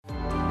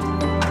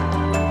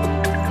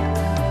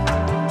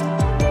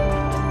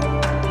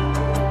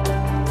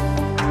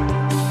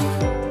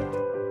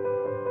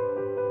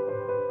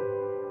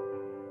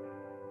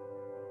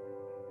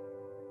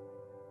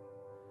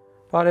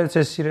Բարև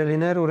ձեզ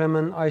սիրելիներ,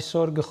 ուրեմն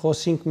այսօր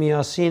գխոսենք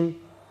միասին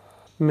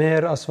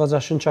մեր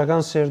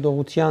աստվածաշնչական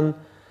սերտողության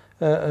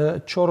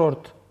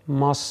 4-րդ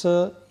մասը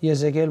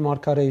Եզեկիել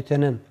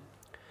մարգարեութենեն։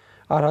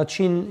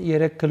 Առաջին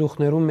 3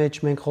 գլուխներում մեջ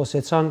մենք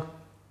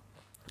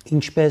խոսեցանք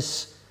ինչպես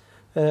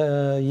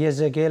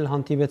Եզեկիել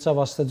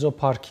հանդիպեցավ Աստծո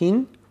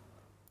փառքին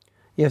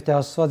եւ թե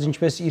Աստված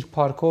ինչպես իր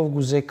փառքով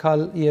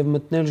գուզեկալ եւ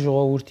մտնել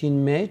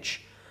ժողովրդին մեջ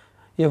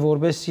եւ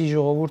որովհետեւ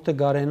ժողովուրդը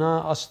գարենա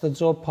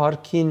Աստծո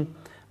փառքին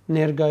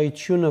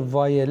ներգայությունը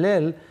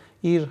վայելել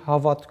իր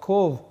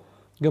հավատքով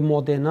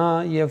գմոդենա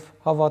եւ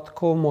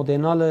հավատքով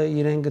մոդենալը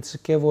իրեն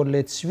գծկե որ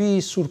լեցվի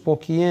Սուրբ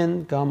Օքիեն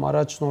կամ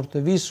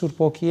առաջնորդվի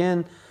Սուրբ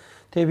Օքիեն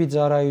թեպի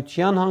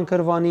ծառայության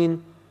հանգրվանին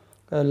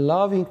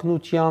լավ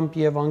ինքնությամբ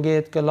եւ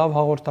անգետ լավ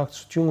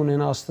հաղորդակցություն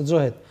ունենա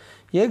Աստծո հետ։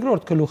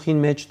 Երկրորդ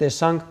գլուխին մեջ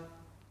տեսանք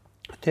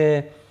թե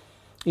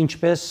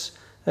ինչպես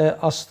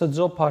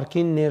Աստծո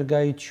փառքին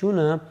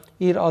ներգայությունը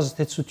իր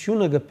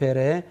ազդեցությունը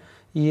կբերե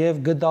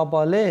եւ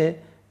գդաբալե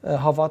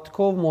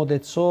հավատքով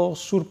մոդեցող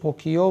Սուրբ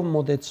Օքիով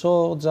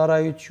մոդեցող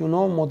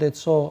ծառայությունով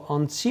մոդեցող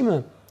անցիմը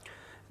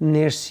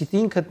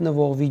ներսիտին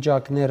գտնվող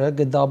վիճակները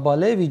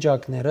գդաբալե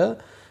վիճակները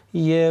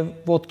եւ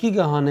ոտքի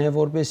գահանե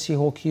որբեսի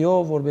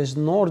հոգիով որբես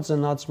նոր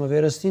ծնած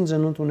վերստին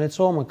ծնունդ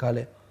ունեցողը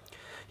գալե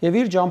եւ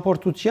իր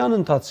ճամփորդության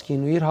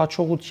ընթացքին ու իր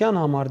հաջողության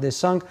համար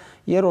տեսանք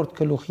երրորդ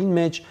գլուխին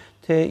մեջ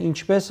թե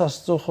ինչպես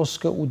Աստծո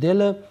խոսքը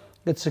ուդելը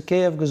գծկե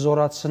եւ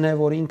գզորացնե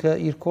որ ինքը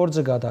իր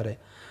կորձը գադարե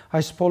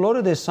այս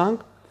բոլորը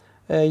տեսանք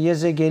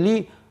Եզեկիելի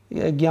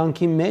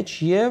ցանկի մեջ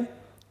եւ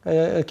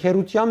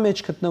քերության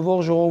մեջ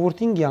գտնվող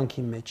ժողովրդին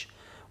ցանկի մեջ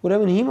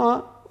ուրեմն հիմա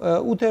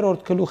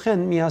 8-րդ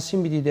գլուխեն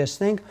միասին պիտի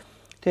տեսնենք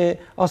թե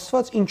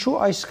Աստված ինչու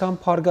այսքան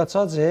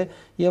փարգացած է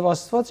եւ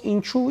Աստված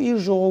ինչու իր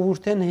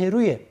ժողովուրդեն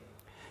հերույ է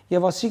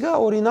եւ ասիկա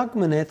օրինակ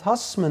մնե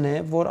հաս մնե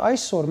որ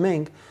այսօր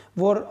մենք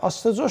որ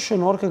Աստծո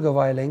շնորհքը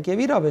գվայելենք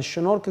եւ իրապես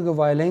շնորհքը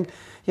գվայելենք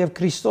եւ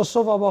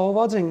Քրիստոսով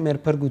ապահոված ենք մեր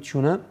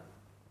փրկությունը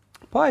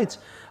բայց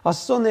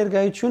Աստծո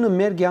ներգայությունը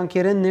մեր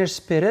ցանկերեն ներս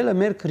բերելը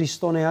մեր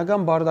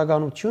քրիստոնեական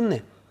բարդականությունն է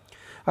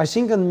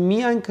այսինքն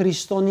միայն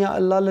քրիստոնյա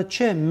ըլլալը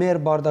չէ մեր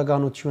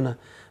բարդականությունը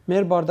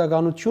մեր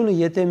բարդականությունը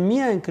եթե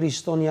միայն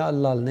քրիստոնյա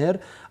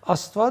ըլլալներ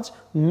Աստված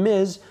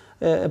մեզ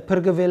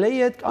փրկվել է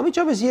այդ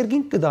ամիջապես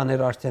երկինք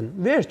կդաներ արդեն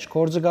վերջ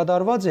կորձը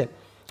գդարված է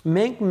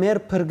մենք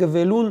մեր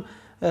փրկվելուն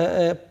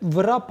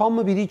վրա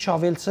բամը պիտի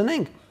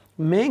չավելցնենք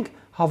մենք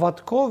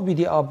հավատքով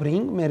պիտի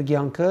ապրենք մեր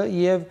կյանքը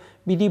եւ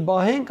պիտի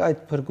բահենք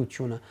այդ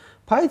փրկությունը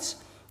բայց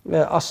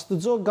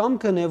Աստծո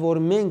գամքն է որ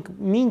մենք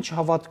ինչ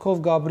հավատքով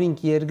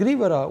գաբրինք երկրի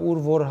վրա ուր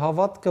որ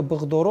հավատքը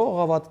բղդորող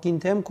հավատքին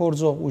թեմ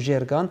կորձող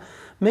ուժեր կան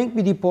մենք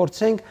պիտի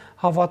փորձենք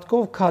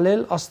հավատքով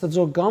քալել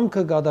Աստծո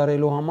գամքը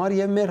գադարելու համար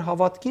եւ մեր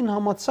հավատքին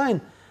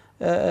համաձայն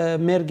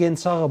մեր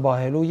գենցաղը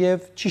բահելու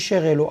եւ չի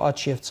շեղելու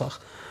աճ եւ ցախ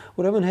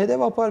ուրեմն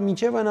հետեւաբար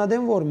մինչեւ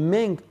այնադեմ որ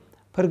մենք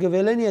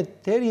փրկվել են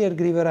դեր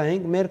երկրի վրա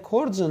ենք մեր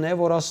կորձն է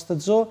որ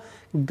Աստծո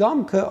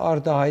գամքը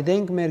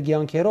արտահայտենք մեր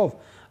կյանքերով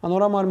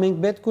Անորամար մենք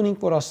պետք ունենք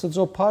որ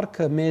Աստծո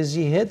փառքը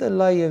մեզի հետ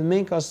լա եւ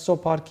մենք Աստծո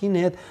փառքին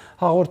հետ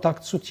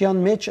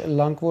հաղորդակցության մեջ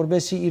լանք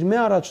որբեսի իր մե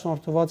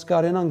առաջնորդված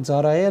կարենանք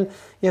ծառայել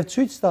եւ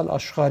ցույց տալ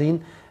աշխարհին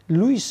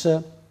լույսը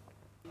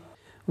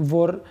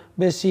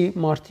որբեսի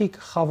մարդիկ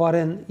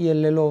խավարեն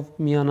ելնելով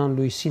միանան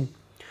լույսին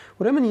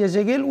Ուրեմն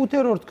Եզեկիել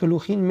 8-րդ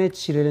գլուխին մեջ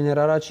սիրելիներ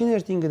առաջին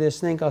հերթին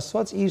կտեսնենք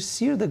Աստված իր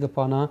սիրտը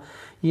կփանա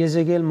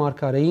Եզեկիել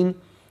մարգարեին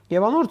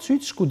եւ անոր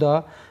ցույց կուտա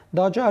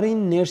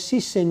դաջարին ներսի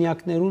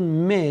սենյակներուն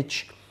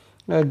մեջ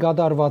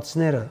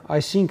գադարվածները,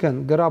 այսինքն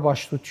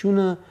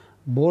գրաբաշխությունը,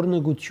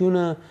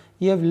 բորնգությունը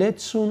եւ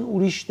լեցուն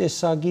ուրիշ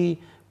տեսակի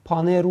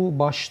բաներ ու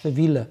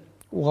բաշտվիլը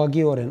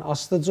ուղագիորեն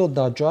Աստծո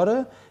դաջարը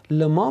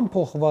լման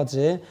փոխված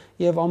է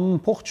եւ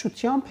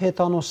ամփոխչությամբ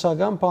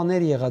հետանոսական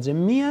բաներ եղած է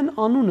միայն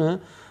անունը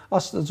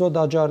Աստծո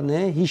դաջարն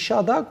է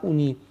հիշադակ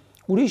ունի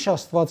ուրիշ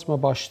Աստվածը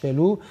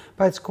բաշտելու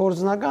բայց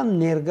կորզնական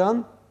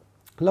ներգան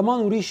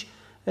լման ուրիշ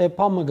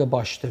բամը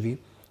կբաշտվի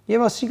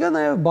Եվ ասիկա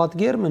նաև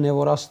բատգերմն է,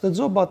 որ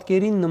Աստծո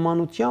բատգերին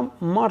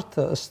նմանությամբ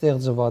մարդը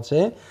ստեղծված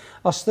է,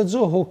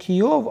 Աստծո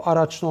հոգիով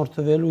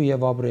առաջնորդվելու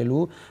եւ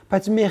ապրելու,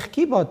 բայց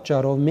մեղքի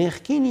պատճառով,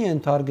 մեղքին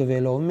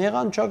ենթարկվելով,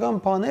 մեղանչական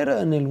բաները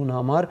ընելուն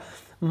համար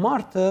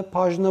մարդը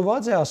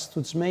բաժնված է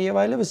Աստծուց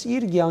եւ այլևս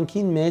իր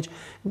կյանքին մեջ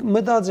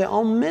մտած է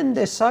ամեն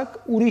տեսակ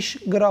ուրիշ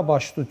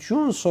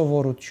գրաբաշխություն,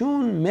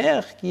 սովորություն,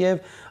 մեղք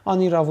եւ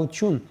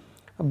անիրավություն,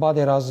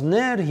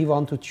 բادرազներ,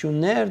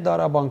 հիվանդություններ,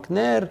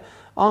 դարաբանքներ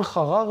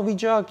անխաղաղ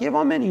վիճակ եւ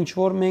ամեն ինչ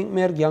որ մենք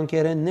մեր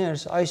կյանքերեն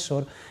ներս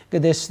այսօր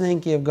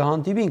կտեսնենք եւ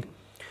կհանդիպենք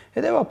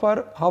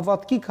հետեւաբար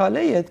հավատքի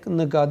քալեի հետ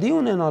նկատի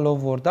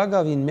ունենալով որ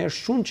դակավին մեր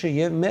շունչը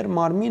եւ մեր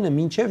մարմինը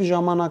մինչեւ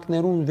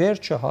ժամանակներուն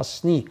վերջը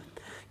հասնի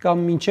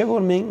կամ մինչեւ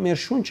որ մենք մեր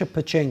շունչը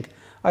փչենք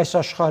այս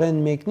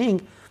աշխարհեն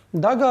մեկնենք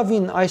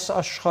դակավին այս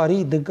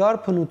աշխարհի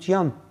դգար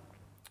փնության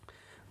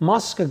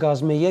մաս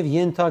կգազմե եւ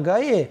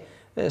ենթագայ է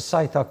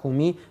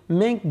սայթակումի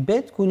մենք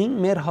պետք ունենք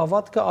մեր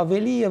հավատքը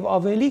ավելի եւ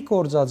ավելի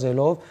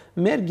կորցածելով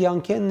մեր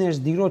կյանքեն ներս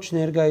դիրոջ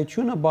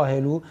ներկայությունը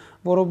բահելու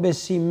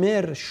որովհետեւ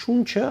մեր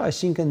շունչը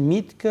այսինքն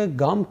միտքը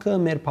գամքը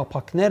մեր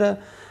փափակները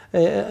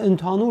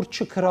ընդհանուր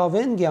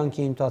չկրավեն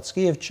կյանքի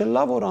ընթացքը եւ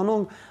չլա որ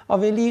անոնք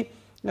ավելի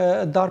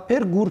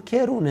դարբեր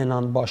գուրքեր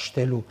ունենան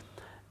ճաշտելու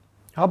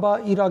հաբա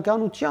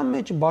իրականության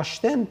մեջ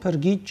ճաշտեն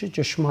փրկիչ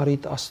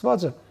ճշմարիտ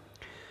Աստվածը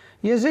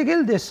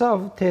Եզեկիել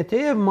տեսավ թե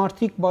թեև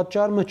մարդիկ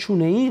պատճառը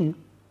չունեին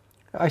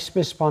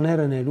այսպես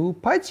բաներ անելու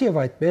բայց եւ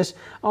այդպես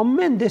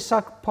ամեն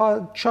տեսակ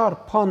չար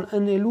բան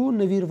անելու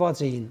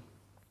նվիրված էին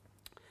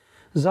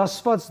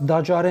զասված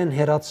դաջարեն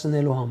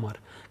հերացնելու համար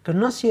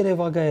Կնաս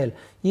Երևակայել,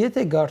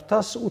 եթե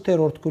գարտաս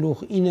 8-րդ գլուխ,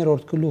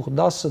 9-րդ գլուխ,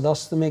 10,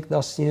 11,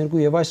 12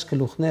 եւ այս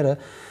գլուխները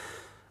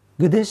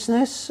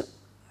գտեսնես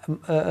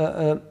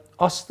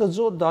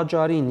Աստծո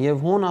դաջարին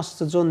եւ հոն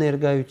Աստծո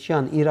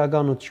ներկայության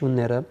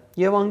իրականությունները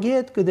եւ անգի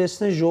հետ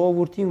գտեսնես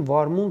ժողովրդին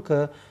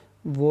վարմունքը,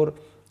 որ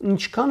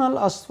ինչքան էլ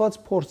Աստված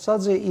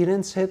փորձած է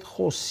իրենց հետ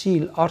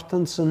խոսիլ,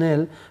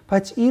 արտնցնել,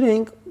 բայց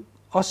իրենք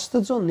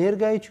Աստծո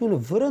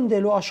ներկայությունը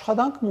վրընդելու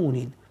աշխատանք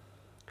ունին։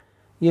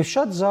 Եվ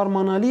շատ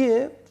զարմանալի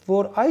է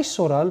որ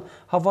այսօրալ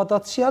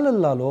հավատացյալը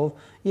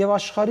լալով եւ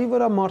աշխարհի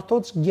վրա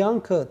մարդոց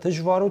ցանկը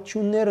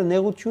դժվարությունները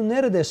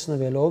նեղությունները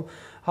տեսնվելով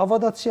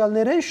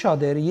հավատացյալներեն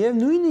շատեր եւ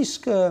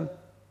նույնիսկ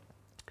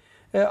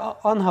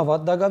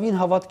անհավատ դակավին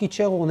հավատքի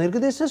չեղողներ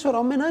գտեսնես որ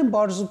ամենայն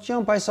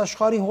բարձրությամբ այս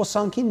աշխարհի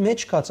հոսանքին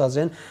մեջ կացած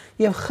են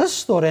եւ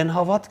խստորեն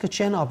հավատքը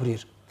չեն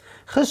ապրիր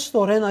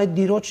խստորեն այդ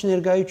դիրոջ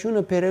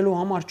ներկայությունը բերելու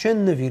համար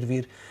չեն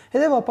նվիրվիր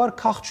Հետևաբար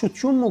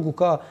քաղցություն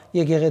մոգուկա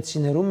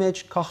եկեղեցիներու մեջ,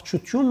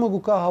 քաղցություն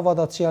մոգուկա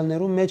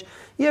հավատացյալներու մեջ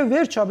եւ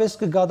վերջապես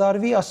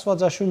կգադարվի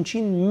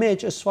Աստվածաշունչին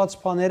մեջ ըսված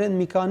բաներեն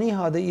մի քանի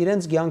հատ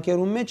իրենց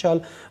ցանկերու մեջ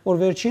ալ որ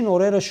վերջին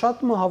օրերը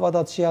շատ մը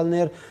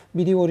հավատացյալներ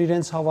պիտի որ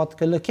իրենց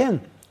հավատքը լքեն,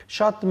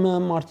 շատ մը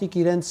մարդիկ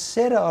իրենց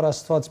սերը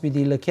առաստված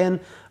պիտի լքեն,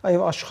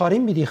 այո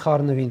աշխարհին պիտի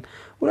խառնվին։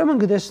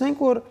 Ուրեմն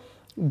գտեսնենք որ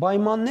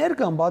Պայմաններ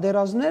կան,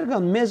 պատերազմներ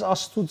կան, մեզ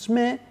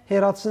Աստծո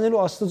հերացնելու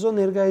Աստծո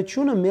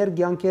ներկայությունը մեր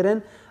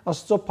ցանկերեն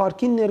Աստծո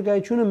փառքին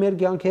ներկայությունը մեր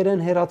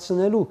ցանկերեն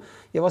հերացնելու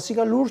եւ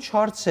ասիկա լուրջ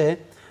հարց է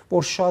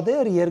որ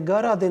շատեր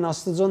երկարად են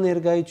Աստծո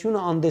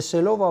ներկայությունը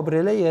անդեսելով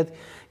ապրել այդ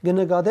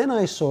կնկատեն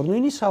այսօր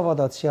նույնիսկ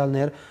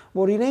հավատացյալներ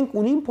որ իրենք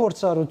ունին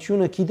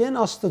փորձառությունը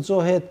գիտեն Աստծո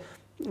հետ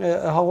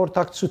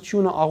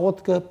հաղորդակցությունը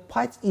աղոթքը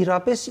բայց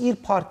իրապես իր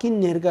փառքին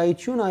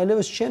ներկայությունը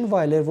այլևս չեն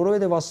վայելեր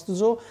որովհետև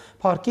Աստծո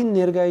փառքին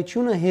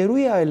ներկայությունը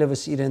հերույ է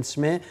այլևս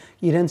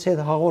իրենց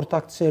հետ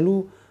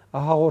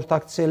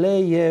հաղորդակցել է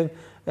եւ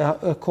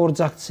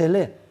կորձակցել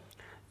է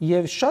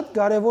եւ շատ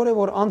կարեւոր է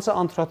որ անձը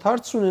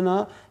անդրադարձ ունենա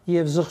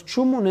եւ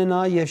զղջում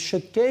ունենա եւ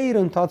շտկե իր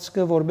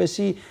ընթացքը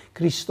որբեսի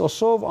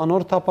Քրիստոսով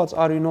անորթափած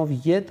արյունով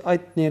իդ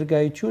այդ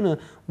ներկայությունը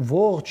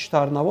ողջ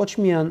դառնա ոչ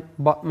միայն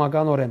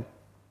մագանորեն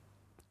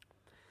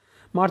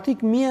Մարդիկ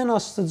միայն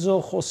Աստծո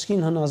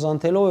խոսքին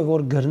հնազանդելով է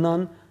որ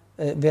գրնան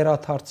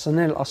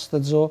վերաթարցնել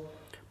Աստծո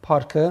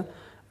փառքը,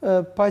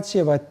 բայց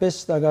եւ այդպես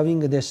դակավին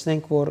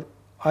կտեսնենք որ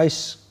այս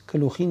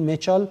գլուխին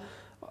մեջալ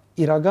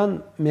իրական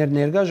մեր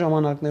ներկա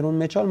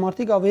ժամանակներուն մեջալ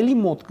մարդիկ ավելի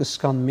մոտ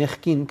կսկան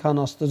մեղքին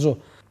քան Աստծո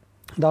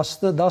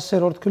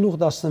 10-րդ գլուխ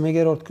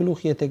 11-րդ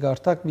գլուխ եթե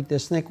գարտակ մի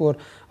տեսնեք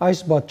որ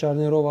այս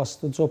պատճառներով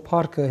Աստծո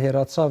փառքը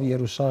հեռացավ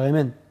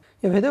Երուսաղեմեն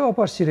եւ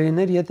հետեւաբար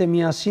սիրելիներ եթե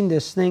միասին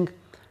տեսնենք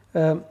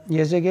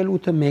Եզեկիել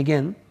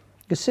 8:1-ն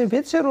գսե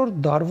 6-րդ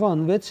դարվան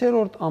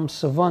 6-րդ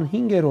ամսվան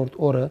 5-րդ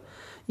օրը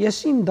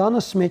ես իմ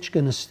դանս մեջ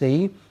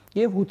կնստեի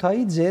եւ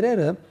հութայի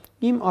ձերերը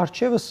իմ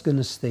արջևս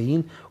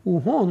կնստեին ու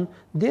հոն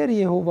դեր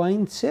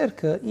Եհովային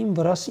ցերքը իմ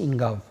վրաս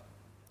ինգավ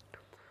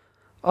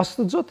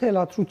Աստծո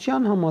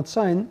թելադրության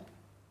համաձայն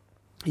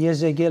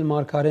Եզեկիել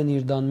մարգարեն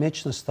իր դան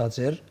մեջ նստած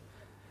էր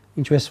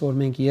ինչպես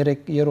որ մենք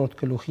 3-րդ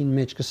գլուխին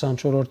մեջ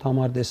 24-րդ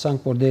համար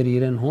տեսանք որ դեր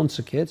իրեն հոն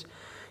ցկեց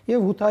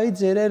Եվ հութայի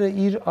ձերերը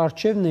իր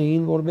արջևն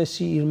էին,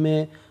 որբեսի իր մե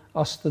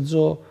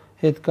Աստծո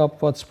հետ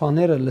կապված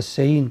բաները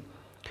լսեին։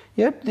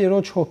 Երբ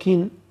Տիրոջ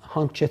հոգին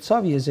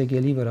հանգչեցավ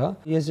Եզեկիելի վրա,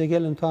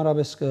 Եզեկիել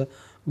ընդհանրապես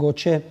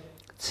կգոչե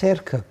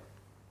ցերքը,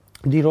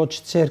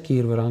 Տիրոջ ցերքը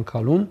իր վրա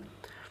անցալուն,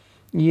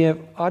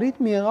 եւ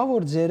արիտ մի եղավ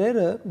որ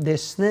ձերերը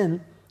տեսնեն,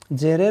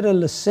 ձերերը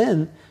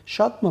լսեն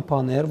շատ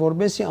մփաներ,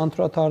 որբեսի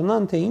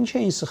անդրադառնան թե ինչ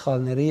էին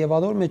սխալները եւ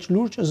ադոր մեջ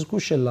լուրջ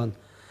զգուշ ելան։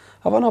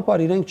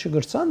 Հավանաբար իրենք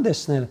չգրցան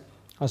տեսնել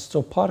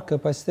Աստծո փառքը,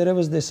 բայց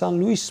դերևս դեսան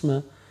լույսը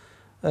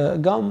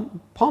կամ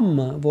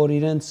փամը, որ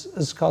իրենց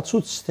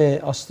զգացուց թե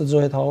Աստծո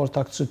հետ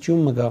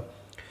հաղորդակցություն մգա,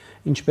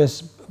 ինչպես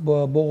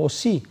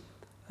Բողոսի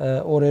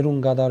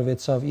օրերուն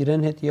գդարվեցավ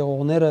իրեն հետ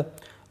եղողները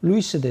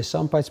լույսը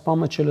դեսան, բայց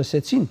փամը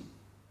չլսեցին։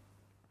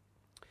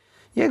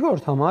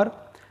 Երկրորդ համար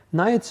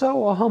նայեցա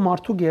ու ահա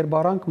մարդու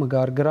գերբարանք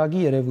մգար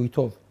գրագի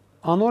երևույթով։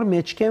 Անոր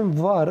մեջքեն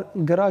վար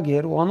գրագ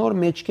էր ու անոր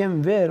մեջքեն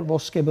վեր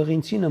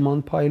ոսկեբղինցի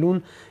նման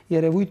փայլուն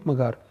երևույթ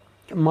մգար։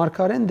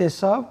 Մարգարեն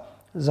տեսավ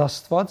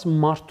զաստված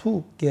մարդու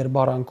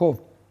գերբարանքով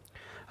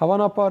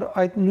Հավանաբար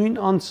այդ նույն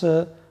անձը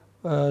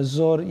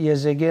զոր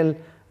Եզեկիել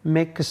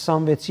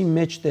 1:26-ի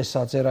մեջ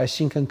տեսած էր,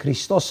 այսինքն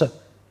Քրիստոսը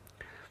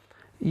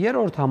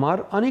Երրորդ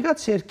համար անիկա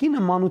ցերկի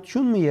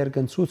նմանություն մի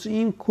երկնցուց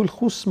իմ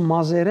քուլխուս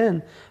մազերեն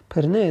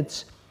բռնեց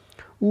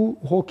ու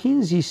հոգին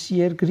զիս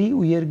երկրի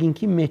ու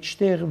երկինքի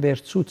մեջտեղ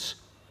վերցուց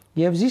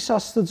եւ զիս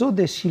Աստծո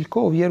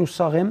դեսիլքով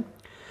Երուսաղեմ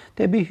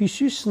դեպի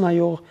հյուսիս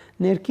նայող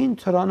ներքին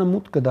թրանը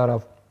մուտք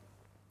կդարավ,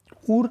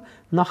 ուր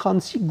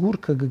նախանցի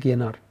գուրքը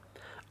կգենար։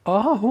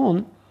 Ահա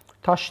հոն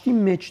թաշտի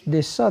մեջ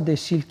դեսա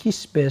դեսիլքիս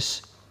պես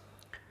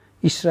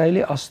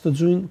Իսրայելի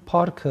աստծուն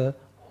փառքը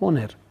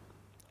հոներ։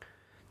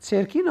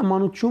 Ցերքի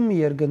նմանություն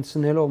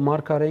երգնցնելով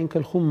մարգարեին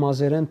գլխում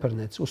մազերեն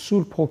բռնեց ու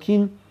Սուրբ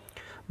Հոգին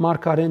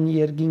մարգարեն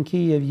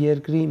երկինքի եւ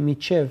երկրի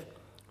միջև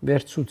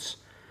վերցուց։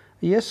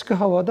 Ես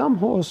կհավատամ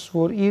հոս,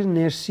 որ իր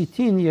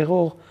ներսիտին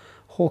եղող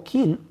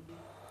Հոգին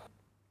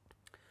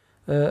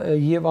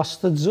եւ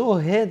Աստծո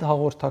հետ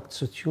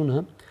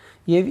հաղորդակցությունը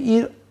եւ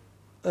իր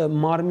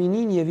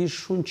մարմինին եւ իր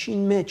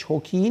շունչին մեջ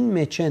հոգին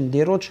մեջ են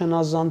դերոջ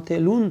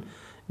հնազանդելուն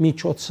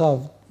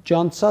միջոցով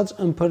ջանցած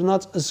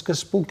ըմբռնած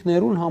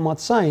սկզբունքներուն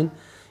համաձայն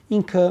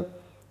ինքը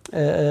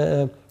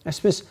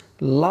այսպես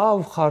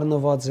լավ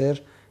խառնված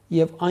էր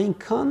եւ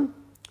այնքան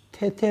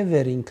թեթև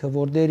էր ինքը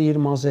որ դեր իր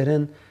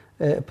մազերեն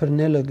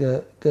բռնելը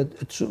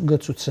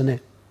գծուցնե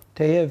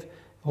թեև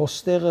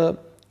հոստեղը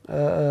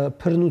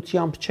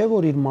բռնությամբ չէ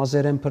որ իր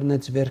մազերեն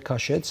բռնեց վեր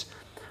քաշեց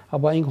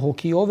ապա ինք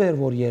հոգիով էր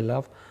որ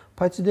ելավ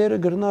բայց դերը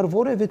գրնար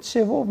որևէ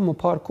ցևով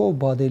մփարկով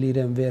բադել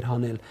իրեն վեր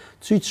հանել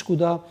ցույց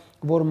կուտա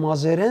որ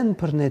մազերեն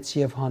բռնեց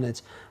եւ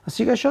հանեց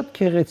ասիկա շատ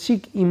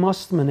քեղեցիկ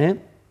իմաստ մնե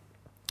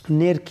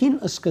ներքին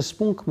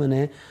սկզբունք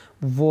մնե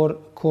որ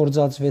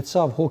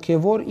կորձածվեցավ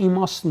հոգեվոր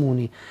իմաստ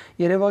ունի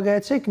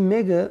երևակայեցեք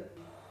մեկը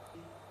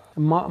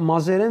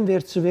մազերեն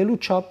վերցվելու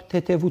չափ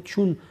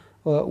թեթևություն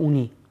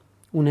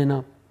ունենա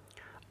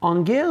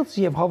անգերց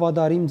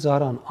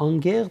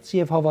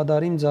եւ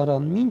հավատարիմ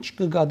ծառան ինչ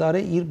կգադարե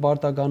իր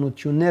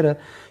բարտականությունները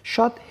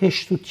շատ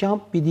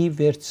հեշտությամբ պիտի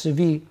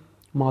վերցվի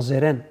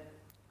մազերեն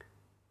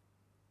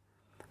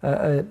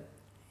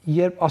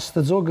երբ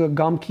Աստծո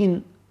գամքին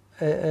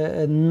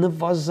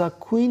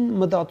նվազագույն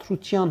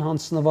մտադրության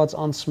հանձնված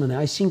անցմն է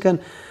այսինքն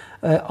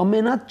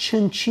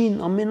ամենաչնչին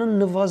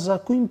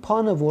ամենանվազագույն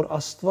բանը որ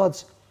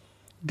Աստված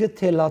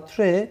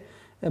գտելատրե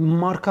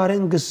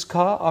մարգարեն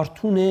գսկա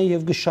արթուն է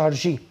եւ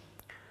գշարժի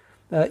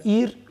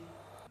իր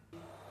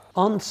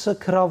անցը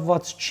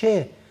գրաված չէ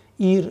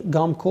իր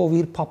գամքով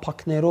իր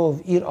փափակներով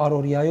իր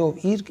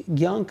արորիայով իր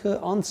ցանկը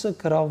անցը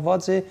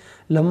գրաված է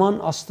լման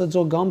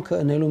Աստծո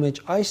գամքը ընելու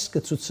մեջ այս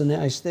կծուցնե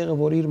այստեղը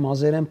որ իր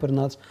մազերեն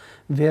բռնած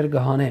վեր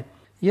գահանե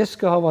ես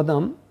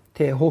կհավատամ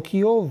թե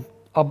հոգիով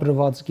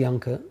ապրված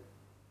ցանկը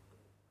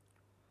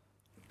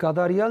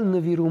կադարյալ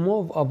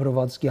նվիրումով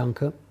ապրված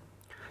ցանկը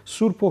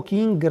Սուրբ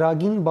Հոգին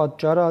գրագին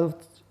պատճառով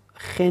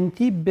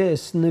խենտի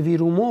բես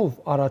նվիրումով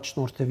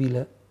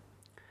առաջնորդվելը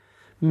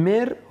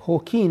մեր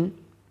հոգին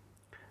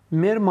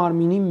մեր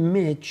մարմինի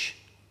մեջ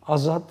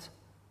ազատ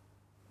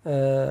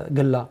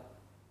գլա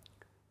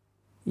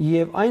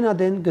եւ այն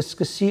ադեն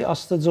գսկսի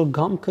Աստծո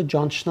գամքը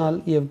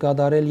ճանչնալ եւ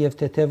գադարել եւ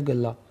թեթև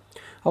գլա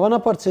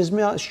հավանաբար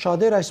ցեզմի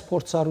շատեր այս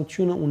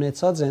փորձառությունը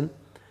ունեցած են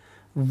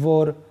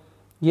որ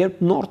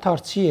երբ նոր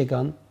դարձի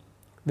եկան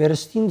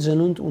վերստին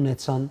ծնունդ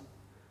ունեցան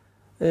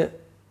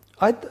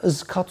այդ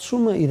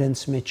զգացումը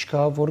իրենց մեջ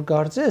կա որ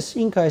կարծես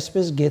ինքը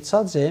այսպես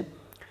գեցած է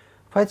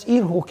բայց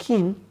իր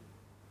հոգին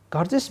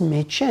կարծես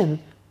մեջ են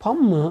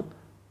փամը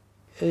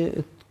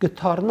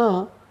գթարնա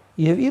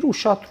եւ իր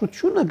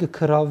ուշադրությունը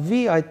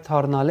գկրավի այդ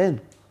թարնալեն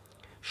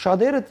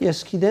շատերը ես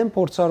գիտեմ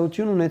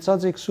փորձառություն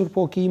ունեցած եք Սուրբ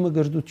Հոգիի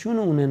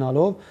մգրդությունը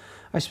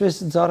ունենալով այսպես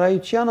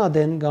ծառայության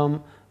ադեն կամ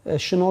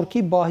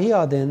շնորհքի բահի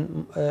ադեն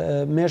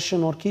մեր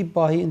շնորհքի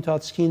բահի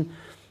ընթացքին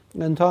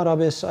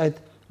ընդհանրապես այդ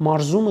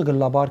մարզումը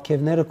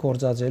գլաբարքևները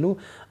կորցածելու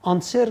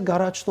անցեր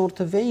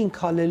գարաչնորթվեին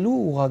քալելու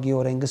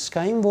ուղագիորեն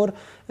գսկային որ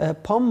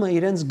փամը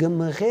իրենց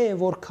գմղե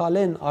որ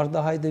քալեն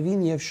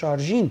արդահայտվին եւ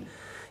շարժին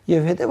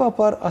եւ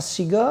հետեւաբար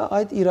ասիգա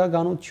այդ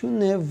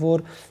իրականությունն է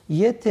որ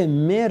եթե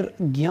մեր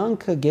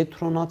ցանկը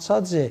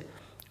գետրոնացած է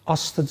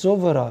Աստծո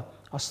վրա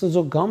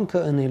Աստծո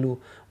գամքը ընելու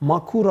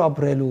մաքուր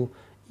ապրելու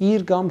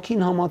իր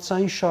գամքին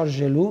համացային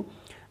շարժելու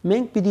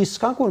մենք պիտի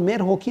սկանք որ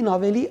մեր հոգին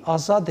ավելի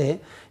ազատ է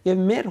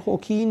եւ մեր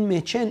հոգին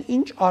մեջ են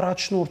ինչ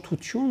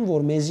առաջնորդություն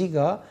որ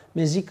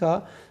մեզի կա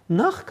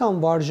նախքան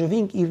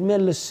վարժվինք իր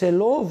մեր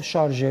լսելով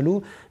շարժելու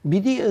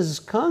պիտի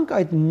զգանք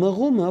այդ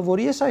մղումը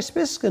որ ես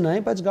այսպես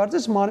կնայի բայց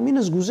կարծես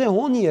մարմինս գուզե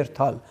հոն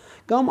երթալ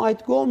կամ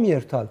այդ կողմ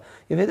երթալ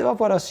եւ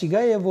հետեւաբար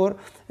ասիգա է որ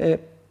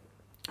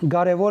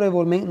կարևոր է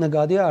որ մենք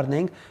նկատի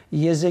առնենք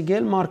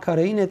Եզեկիել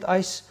մարգարեին այդ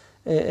այս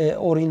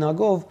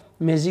օրինակով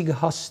մեզի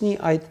հասնի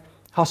այդ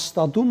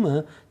հաստատումը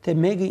թե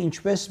մեկը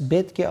ինչպես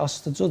պետք է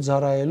Աստծո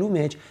ծառայելու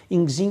մեջ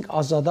ինքզինք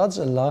ազատած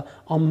լա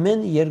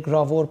ամեն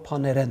երկրավոր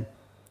բաներեն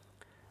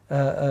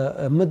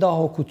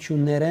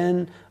մտահոգություններեն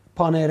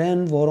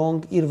բաներեն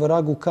որոնք իր վրա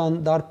գուքան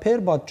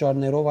դարբեր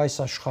պատճառներով այս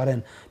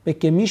աշխարհեն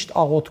պետք է միշտ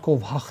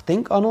աղոթքով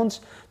հաղթենք անոնց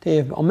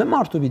թեև ամեն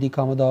մարդու պիտի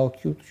կա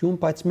մտահոգություն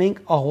բայց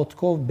մենք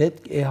աղոթքով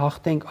պետք է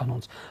հաղթենք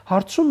անոնց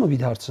հարցումը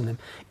պիտի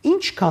հարցնեմ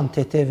ինչքան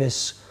թեթև ես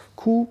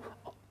քու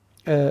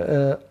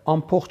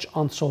ամբողջ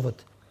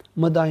անցովդ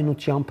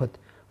մտայնությամբ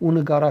ու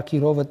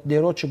նկարակիրով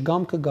դերոջը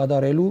գամքը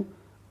գադարելու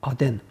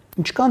ադեն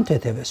ինչքան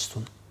թեթև ես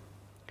տուն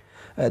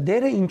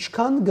Դերը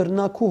ինչքան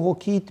գրնակու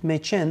հոգիդ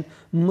մեջ են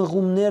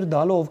մղումներ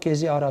դալով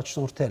քեզի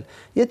առաջնորդել։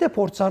 Եթե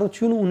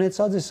փորձառություն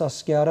ունեցած ես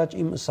ասկի առաջ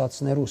իմ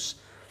ըսածներուս,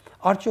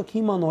 արդյոք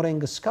հիմա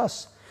նորեն գսկաս,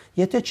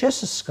 եթե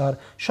չես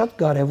սկար, շատ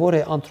կարևոր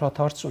է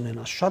անդրադարձ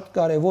ունենաս, շատ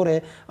կարևոր է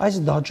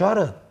այս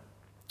դաջարը,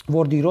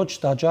 որ դիրոջ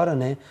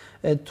դաջարն է,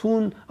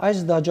 թուն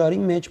այս դաջարի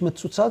մեջ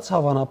մցուցած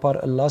հավանաբար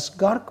ըլլաս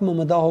գարկ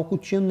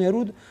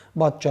մտահոգություններու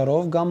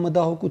պատճառով կամ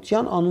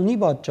մտահոգության անունի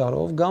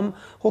պատճառով կամ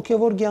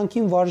հոգևոր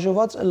կյանքին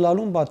վարժված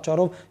ըլլալուն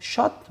պատճառով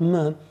շատ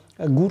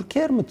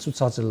գուրքեր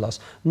մցուցած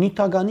ըլլաս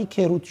նյութականի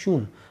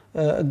քերություն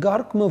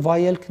գարկ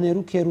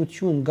վայելքներու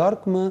քերություն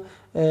գարկ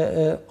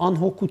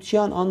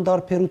անհոգության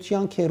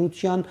անդարբերության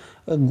քերության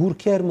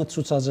գուրքեր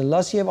մցուցած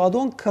ըլլաս եւ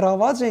ադոն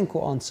քրաված են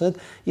քո անցդ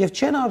եւ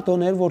չեն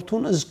արտոներ որ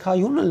թուն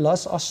ըզքայուն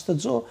ըլլաս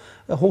աստծո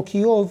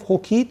հոգիով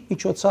հոգիդ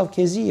միջոցով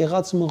քեզի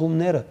եղած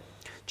մղումները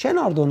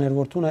չեն արտոներ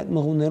որ թուն այդ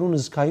մղումներուն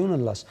ըզքայուն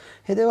ըլլաս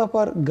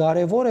հետեւաբար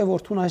կարեւոր է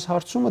որ թուն այս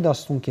հարցումը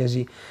դաստուն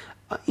քեզի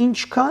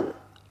ինչքան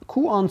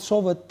քու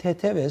անցովը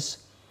թեթևես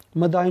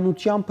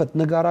մդայնությամբ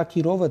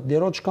նգարակիրովը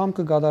դերոջ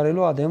կամքը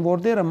գադարելու ադեն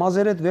որ դերը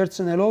մազերդ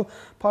վերցնելով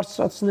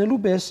բարձրացնելու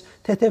պես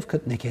թեթև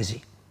գտնե քեզի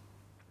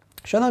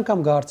շատ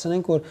անգամ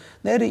գարցնենք որ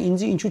ները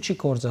ինձի ինչու չի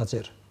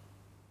կորձածեր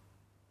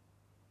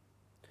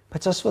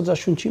բայց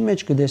աստվածաշունչի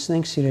մեջ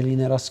կդեսնենք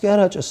սիրելիներ ասկի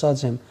առաջ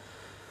ասած եմ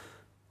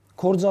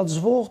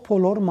կորձածվող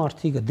բոլոր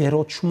մարդիկը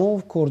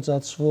դերոջմով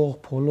կորձածվող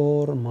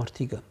բոլոր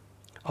մարդիկը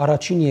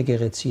առաջին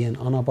եկեղեցի են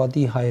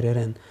անապատի հայրեր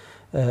են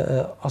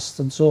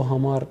աստծո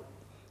համար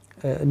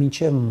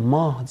մինչև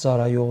մահ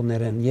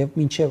ծառայողներ են եւ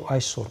մինչև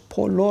այսօր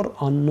բոլոր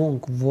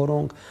անոնք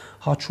որոնք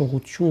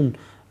հաջողություն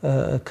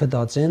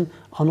կդած են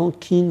անոնք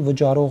քին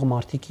վճարող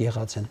մարդիկ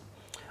եղած են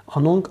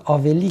անոնք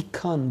ավելի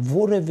քան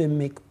որևէ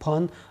մեկ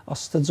բան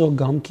աստծո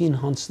գամքին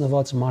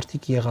հանձնված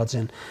մարդիկ եղած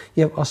են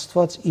եւ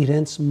Աստված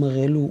իրենց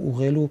մղելու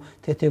ուղղելու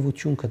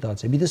թեթևություն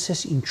կդած է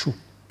բիդեսես ինչու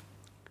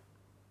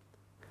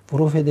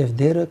որովհետեւ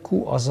դերը քու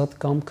ազատ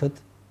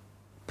կամքդ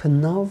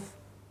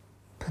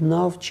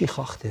փնավ չի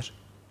խախտեր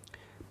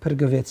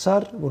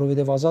Փրկվեցար,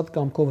 որովհետև ազատ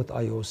կամքովդ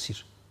այոսիր։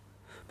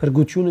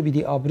 Փրկությունը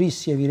պիտի ապրիս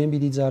եւ իրեն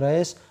պիտի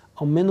ծառայես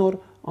ամեն օր,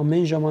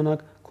 ամեն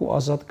ժամանակ քու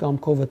ազատ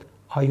կամքովդ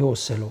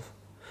այոսելով։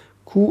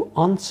 Քու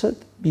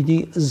անցդ պիտի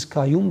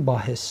զգայուն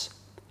բահես։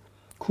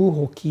 Քու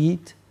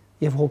հոգիդ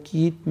եւ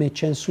հոգիդ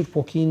մեջ են Սուրբ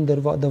Հոգին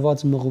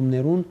դված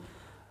մղումներուն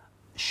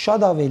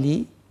շատ ավելի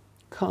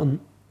քան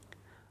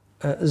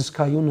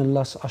զգայուն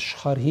լաս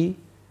աշխարհի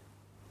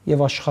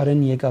եւ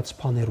աշխարհեն եկած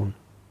բաներուն,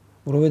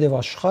 որովհետև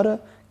աշխարհը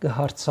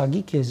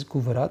կհարցակի քեզ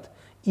քու վրատ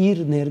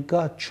իր ներկա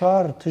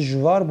չար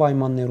դժվար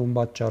պայմաններուն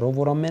պատճառով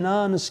որ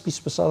ամենան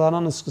սկիզբը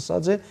սատանան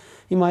սկսած է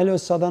հիմա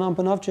այլևս սատանան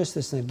բնավ չես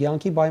տեսնել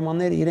կյանքի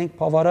պայմանները իրենք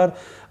բավարար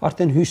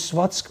արդեն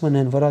հյուսված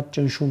կմնեն վրա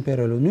ճնշում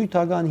բերելու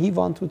նյութական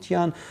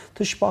հիվանդության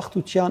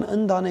թշպախտության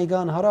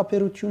ընտանեկան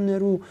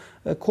հարաբերություններու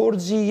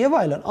կորձի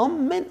եւ այլն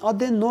ամեն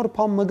ադեն նոր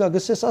բան մգա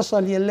գսես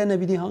ասալ ելենը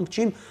պիտի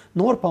հանգչիմ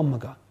նոր բան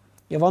մգա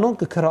Եվ անոնք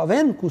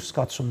կկրավեն քու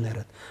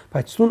սկացումներդ,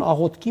 բայց դու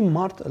աղոթքի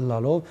մարդ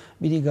ըլլալով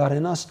պիտի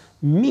գարենաս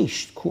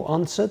միշտ քու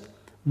անցդ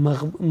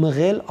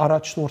մղել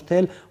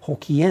առաջնորդել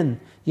հոգիեն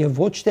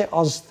եւ ոչ թե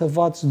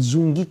ազդված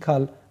ձունգի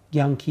կալ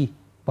կյանքի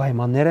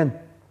պայմաններն։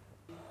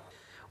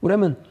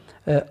 Ուրեմն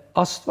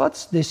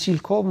Աստված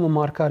դեսիլքով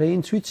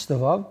մարգարեին ցույց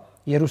տվավ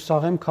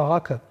Երուսաղեմ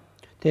քաղաքը,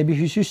 դեպի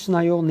Հիսուս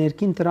նայող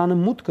ներքին տրանը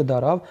մուտքը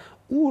դարավ,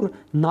 ուր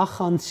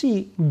նախանցի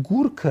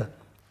գուրքը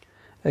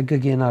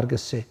գգենար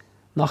գսե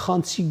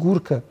Նախանցի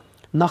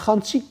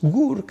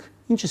գուրք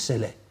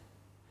ինչսել է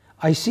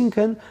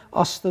այսինքն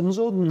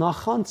աստծո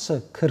նախանցը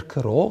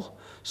քրքրող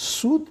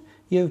սուտ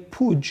եւ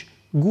փուջ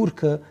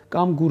գուրքը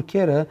կամ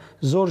գուրքերը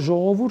զոր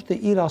ժողովուրդը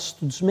իր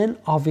աստուծմեն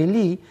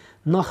ավելի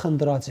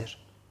նախընտրած էր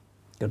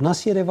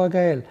Գրնաս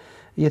Երևակայել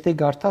եթե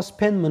գարտաս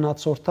փեն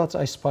մնացորդած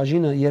այս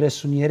բաժինը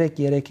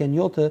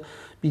 33-37-ը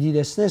պիտի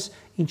տեսնես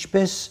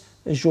ինչպես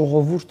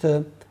ժողովուրդը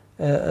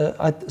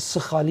այդ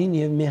սխալին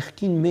եւ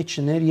մեղքին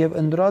մեջներ եւ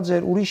ընդրած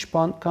էր ուրիշ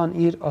բան քան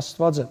իր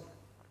Աստվածը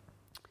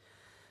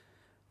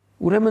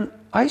Ուրեմն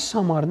այս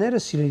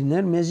համարները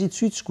սիրելիներ մեզի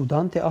ցույց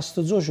կտան թե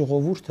Աստծո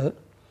ժողովուրդը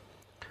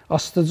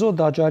Աստծո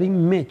դաջարի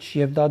մեջ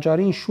եւ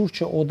դաջարին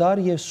շուրջը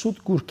օդար եւ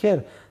սուտ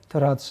գուրքեր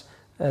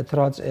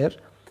դրած էր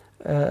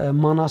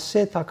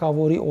Մանասե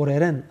թագավորի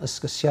օրերեն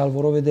սկսյալ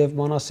որովհետեւ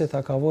Մանասե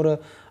թագավորը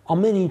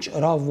ամեն ինչ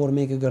ըրավ որ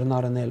մեկը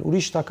գրնարնել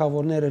ուրիշ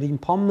թագավորները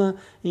ռիմփամը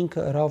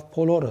ինքը ըրավ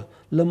բոլորը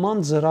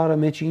լման ծրարը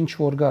մեջ ինչ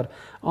որ գար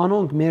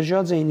անոնք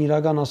մերժած էին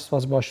իրական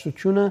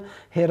աստվածաշտությունը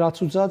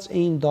հերացուցած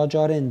էին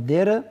դաջարեն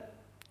դերը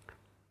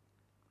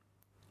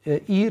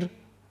իր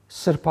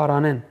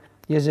սրբարանեն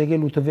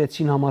Եզեկիել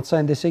 8:6-ին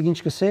համաձայն տեսեք ինչ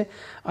կսե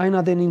այն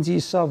ադեն ինձ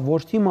իսա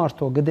որդի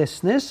մարդո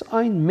գտեսնես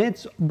այն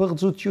մեծ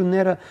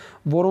բղծությունները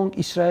որոնք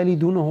Իսրայելի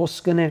դունը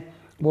հոսքն է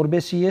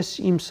որբեսի ես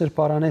իմ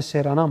սրբարանես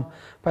հերանամ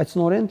բայց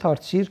նորեն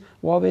դարձիր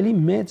ու ավելի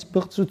մեծ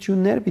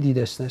բղծություններ պիտի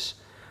տեսնես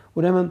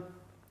ուրեմն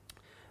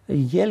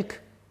ելք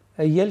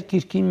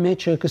գիրքի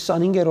մեջ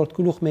 25-րդ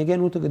գլուխ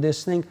 1-8-ը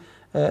կտեսնենք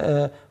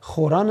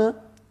խորանը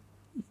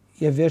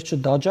եւ վերջը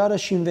դաջարը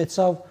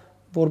շինվեցավ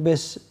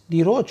որբես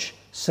դիրոջ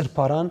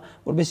սրբարան,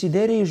 որովհետեւ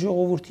դերը իր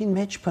ժողովրդին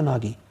մեջ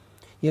բնագի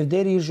եւ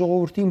դերը իր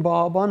ժողովրդին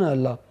բաղաբանը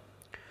լա։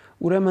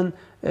 Ուրեմն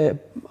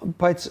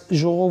բայց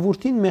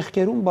ժողովրդին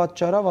մեղքերուն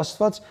պատճառով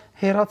Աստված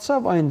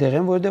հեռացավ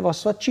այնտեղեն, որովհետեւ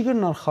Աստված չի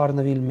գնալ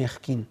խառնվել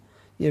մեղքին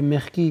եւ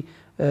մեղքի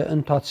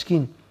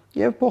ընթացքին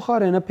եւ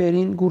փոխարենը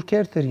բերին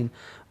գուրքեր դրին։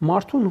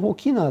 Մարդուն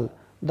հոգինալ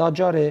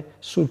դաջար է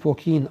Սուրբ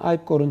Հոգին,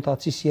 Այբ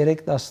Կորինթացիս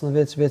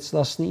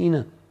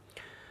 3:16-6-19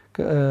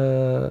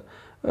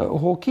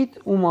 հոգիտ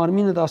ու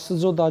մարմինը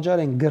Աստծո դաջար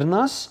են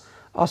գրնաս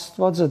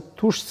Աստվածը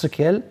դուրս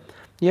ցկել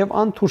եւ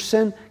ան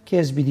դուրսեն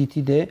քեզ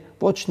բիդի դե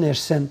ոչ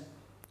ներսեն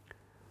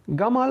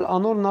գամալ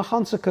անոր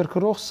նախանցը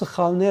կրկրող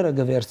սխալները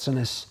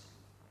գվերցնես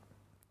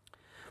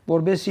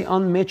որբեսի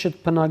ան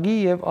մեջդ բնագի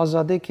եւ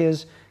ազատե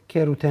քեզ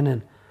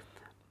քերութենեն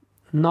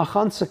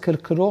նախանցը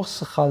կրկրող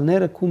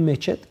սխալները քու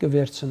մեջդ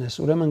գվերցնես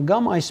ուրեմն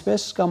գամ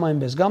այսպես կամ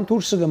այնպես գամ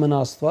դուրսը գմնա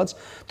Աստված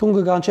դու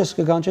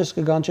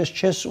կգանչես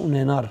չես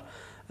ունենար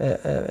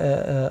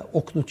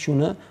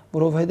օգնությունը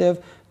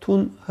որովհետեւ դու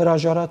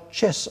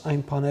հրաժարած չես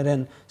այն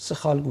բաներեն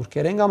սխալ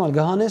գուրքերեն գամալ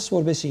գահանես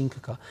որբեսի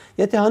ինքը կա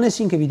եթե հանես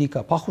ինքը պիտի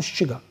կա փախուս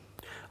չկա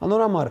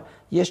անորամար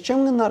ես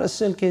չեմ գնար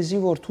ասել քեզի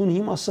որ դու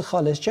հիմա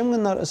սխալ ես չեմ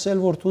գնար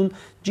ասել որ դու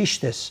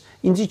ճիշտ ես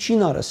ինձի չի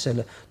նար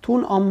ասելը դու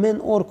ամեն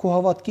օր քո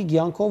հավատքի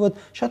ցանկովդ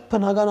շատ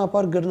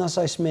բնականաբար գրնաս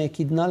այս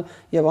մեկի դնալ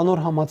եւ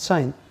անոր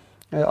համացայն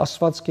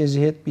Աստված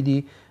քեզի հետ պիտի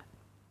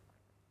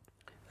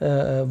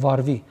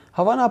վարվի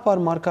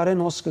հավանաբար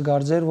մարգարեն հոս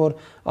կգարձեր որ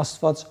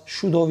Աստված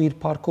շուտով իր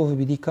փառքով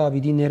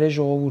պիտի ներե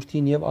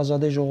ժողովրդին եւ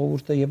ազատե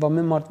ժողովուրդը եւ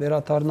ամեն մարդ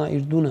վերադառնա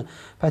իր դունը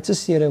բայց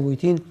ըստ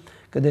երևույթին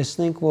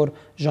կտեսնենք որ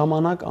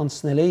ժամանակ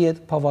անցնել է այդ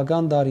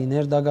բավական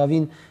դարիներ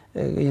դակավին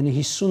yəni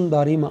 50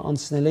 տարի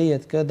անցնել է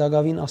այդ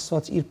դակավին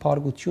Աստված իր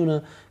փառքությունը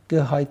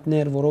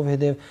կհայտներ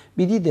որովհետեւ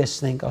պիտի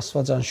տեսնենք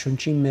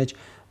Աստվածաշունչի մեջ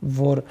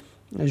որ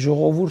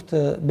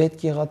ժողովուրդը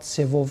պետք եղած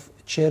ցևով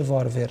չեր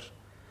վարվեր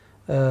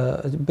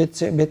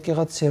պետք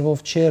եղած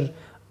ցևով չեր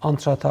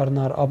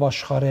անդրադառնար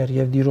ապաշխարեր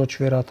եւ դիրոջ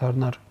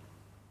վերադառնար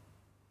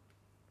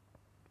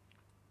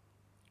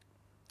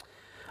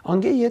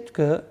անգե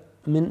յետքը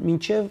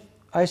մինչեւ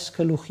այս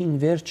գլուխին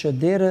վերջը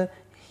դերը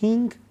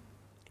 5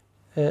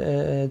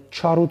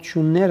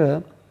 չարությունները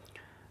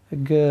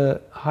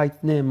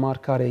հայտնե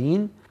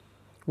մարգարեին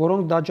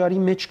որոնք դաջարի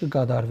մեջ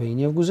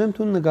կգադարվեին եւ գուզեմ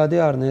դու նկատի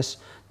առնես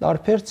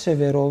տարբեր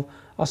ցևերով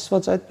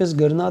Աստված այդպես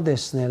գրնա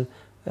տեսնել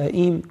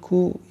իմ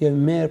քու եւ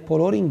մեր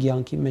բոլորին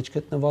ցանկի մեջ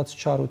գտնված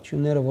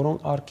չարությունները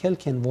որոնք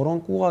արգելք են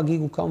որոնք ուղագի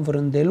կան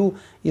վրընդելու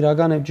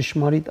իրական եւ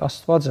ճշմարիտ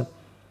Աստվածը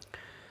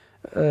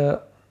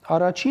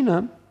առաջինը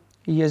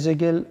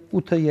Եզեկիել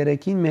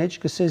 8:3-ին մեջ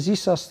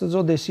կսեզիս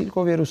Աստծո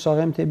դեսիլքով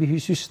Երուսաղեմ թեպի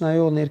Հյուսիս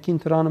նայող ներքին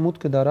տրանը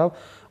մուտք կդարավ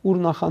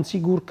ուր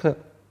նախանցի գուրքը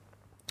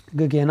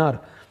գգենար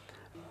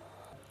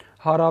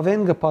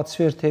հարավեն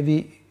կբացվեր թեպի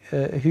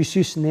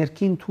Հյուսիս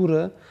ներքին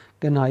թուրը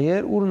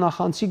գնայեր ուր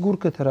նախանցի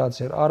գուրքը դրած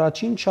էր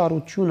առաջին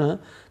չարությունը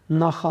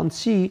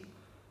նախանցի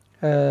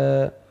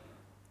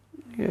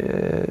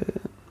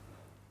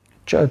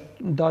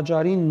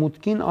դաջարին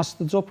մուտքին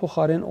Աստծո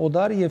փոխարեն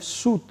օդար եւ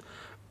սուտ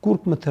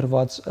գուրք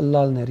մտրված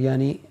լալներ,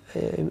 yani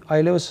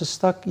այլևս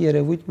հստակ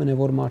երևույթ մնե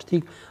որ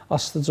մարդիկ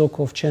Աստծո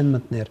կով չեն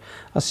մտներ։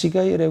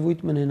 Ասիկա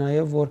երևույթ մնե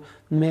նաև որ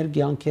մեր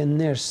ցանկեն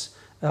ներս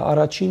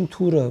առաջին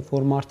թուրը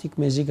որ մարդիկ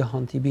մեզի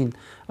կհանդիպին,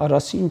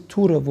 առաջին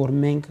թուրը որ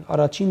մենք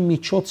առաջին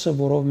միջոցը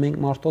որով մենք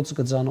մարդոց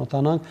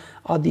կծանոթանանք,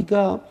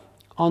 ադիգա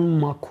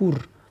անմաքուր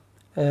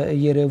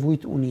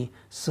երևույթ ունի,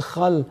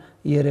 սխալ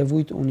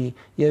երևույթ ունի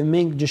եւ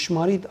մենք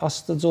ճշմարիտ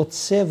Աստծո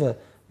ցևը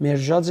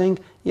մերժած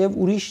ենք եւ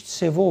ուրիշ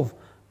ցևով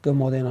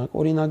կմոտենանք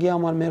օրինակի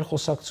համար մեր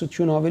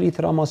խոսակցությունը ավելի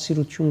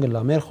տրամասիրություն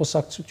կլա մեր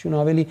խոսակցությունը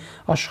ավելի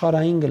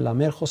աշխարհային կլա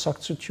մեր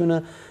խոսակցությունը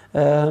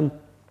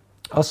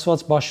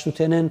Աստված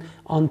բաշխուտենեն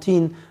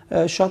անտին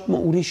շատ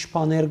ուրիշ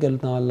բաներ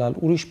կլնալալ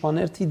ուրիշ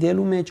բաներ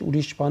դիտելու մեջ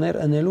ուրիշ բաներ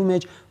ընելու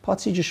մեջ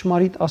բացի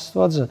ճշմարիտ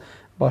Աստվածը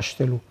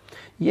բաշխելու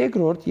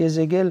երկրորդ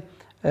Եզեկիել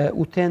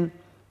 8-ն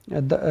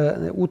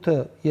 8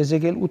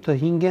 Եզեկիել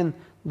 8:5-ն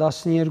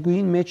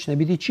 12-ին մեջն է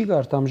պիտի չի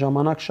գարտամ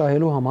ժամանակ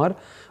շահելու համար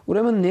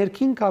ուրեմն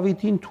ներքին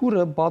կավիթին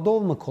թուրը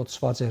բադով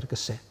մկոցված էր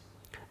գսե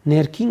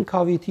ներքին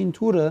կավիթին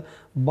թուրը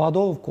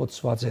բադով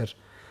կոծված էր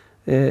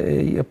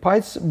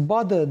բայց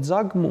բադը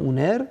ձագմ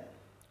ուներ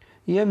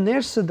եւ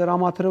ներսը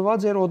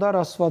դրամատրված էր օդար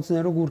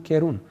աստվածներու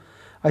գուրքերուն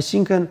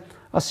այսինքն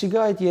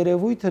ասիգա այդ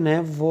երևույթն է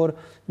որ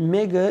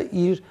մեկը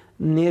իր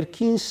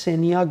ներքին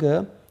սենյակը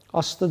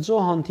Աստծո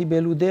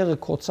հանդիպելու դեղը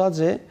կոծած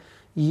է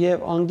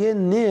եւ անգեն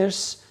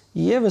ներս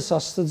եւս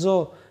Աստծո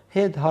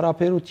հետ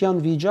հարաբերության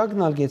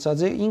վիճակն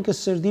ալգեցած է ինքը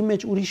սրդի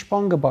մեջ ուրիշ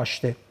բան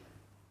կբաշխե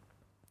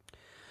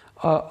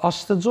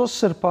Աստծո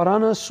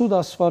սրբարանը սուտ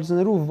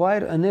աստվածներու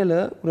վայր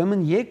ընելը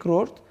ուրեմն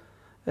երկրորդ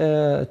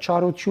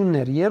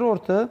չարություններ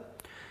երրորդը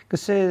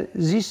կսե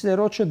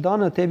զիսներոջը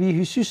դանը տեբի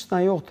Հյուսիս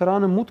նայող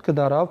տրանը մուտքը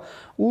դարավ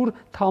ուր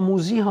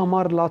Թամուզի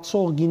համար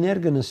լացող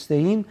գիներ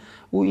գնստեին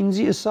ու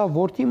ինձի ըսա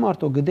որթի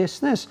մարդո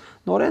գտեսնես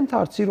նորեն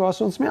դարձիր ու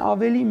ասոնց մե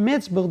ավելի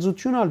մեծ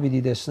բղծություն ալ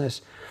պիտի տեսնես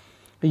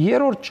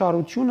երրորդ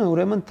չարությունը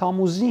ուրեմն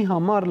Թամուզի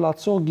համար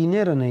լացող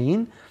գիներն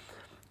էին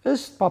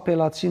Ըստ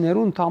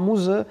պապելացիներուն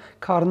Թամուզը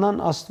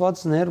քարնան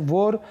աստվածներ,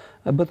 որ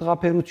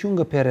բտղապերություն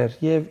կբերեր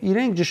եւ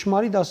իրենք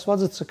ճշմարիտ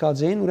աստվածը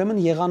ցկած էին,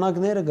 ուրեմն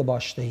եղանակները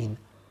կբաշխեին։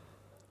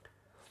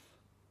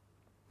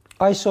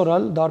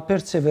 Այսօրալ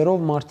դարբեր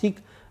ծևերով մարդիկ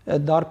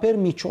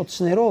դարբեր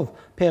միջոցներով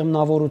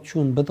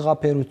փեղմնավորություն,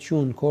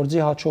 բտղապերություն,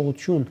 կորձի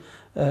հաջողություն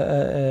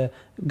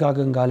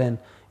գագնգալեն։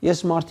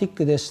 Ես մարդիկ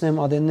կտեսնեմ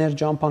ադեններ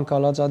ջամփան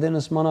կալած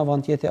ադենս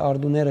մանավանդ եթե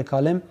արդուները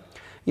կալեմ,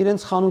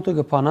 իրենց խանութը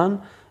կփանան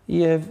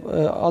եւ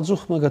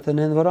ածուխ մը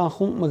գտնեն, վրան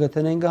խումբ մը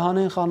գտնեն,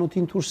 գահանեն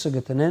խանութին դուրսը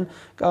գտնեն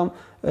կամ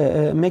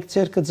մեկ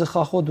ձերքը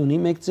ծխախոտ ունի,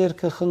 մեկ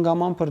ձերքը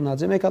խնգաման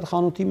բռնած է, մեկ հատ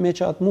խանութի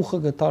մեջ հատ մուխը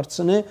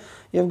գտարցնե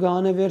եւ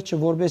գահանե վերջը,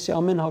 որբեսի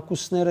ամեն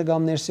հակուսները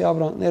կամ ներսի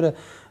ավրանքները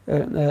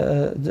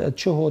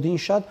չհոդին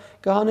շատ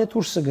գահանե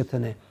դուրսը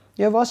գտնե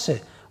եւ ասե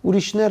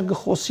ուրիշներ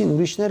գխոսին,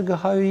 ուրիշներ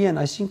գհայույեն,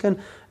 այսինքն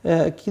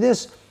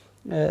գիտես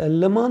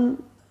լման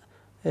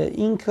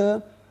ինքը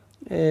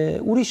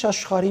ուրիշ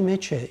աշխարհի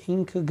մեջ է,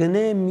 ինքը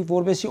գնե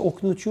որբեսի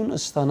օգնություն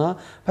ստանա,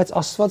 բայց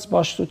Աստված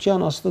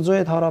պաշտության, Աստծո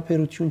հետ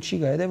հարաբերություն չի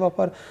գա։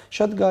 Հետևաբար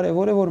շատ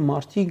կարևոր է որ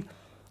մարդիկ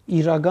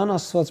իրական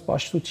Աստված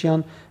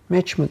պաշտության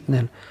մեջ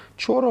մտնեն։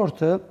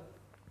 4-րդը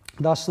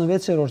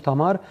 16-րդ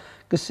համար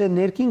կսե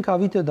ներքին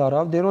կավիտը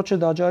դարավ դերոջը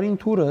դաջարին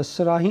թուրը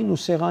սրահին ու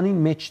սեղանին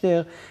մեջտեղ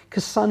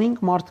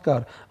 25 մարդ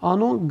կար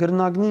անոնք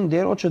գրնագնին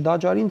դերոջը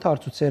դաջարին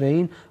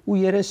թարցուցերեին ու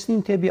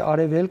 30-ին թեբի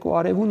արևելք ու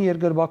արևուն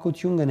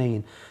երկրբակություն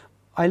գնեին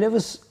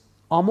այլևս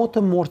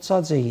ամոթը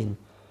մորցած էին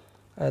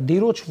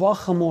դիրոջ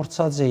վախը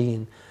մորցած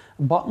էին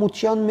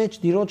բամության մեջ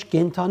դիրոջ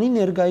կենթանի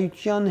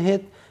ներգայության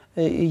հետ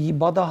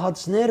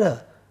բադահածները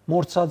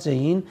մորցած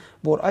էին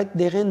որ այդ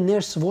դեղեն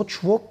ներս ոչ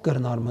ոք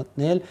կրնար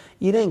մտնել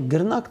իրենք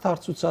գրնակ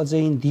դարձուցած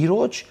էին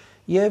դիրոջ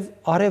եւ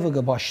արևը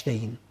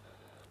գբաշտեին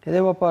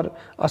հետեւաբար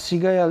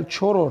ասիգայալ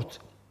 4-րդ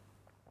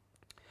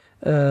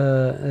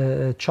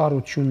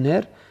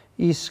չարություններ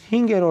իսկ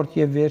 5-րդ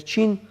եւ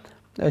վերջին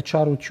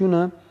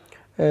չարությունը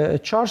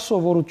չար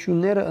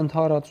սովորությունները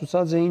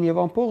ընդհանրացուցած էին եւ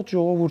ամբողջ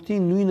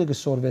ժողովրդին նույնը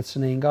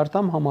գսորվեցնեին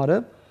գարտամ համարը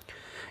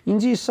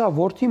ինձի սա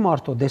որդի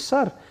մարդո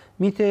դեսար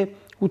միթե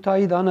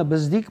Ուտայի դանը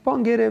բզդիկ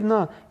բան գերևնա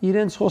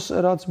իրենց հոս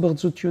ըրած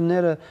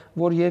բղծությունները,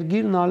 որ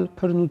երգիրնալ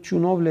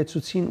փրնությունով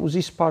լեցուցին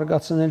ուզիս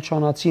պարգացնել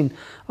չանացին,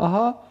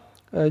 ահա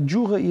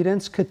ջուղը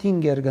իրենց քթին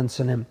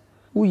գերգնցնեմ,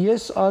 ու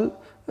ես ալ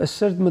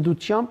սրդ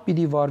մդությամբ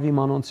պիտի վարվի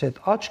մանոնց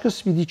հետ, աչքս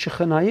պիտի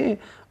չխնայե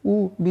ու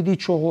պիտի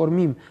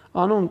չողորմիմ,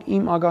 անոնք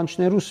իմ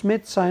ագանչներուս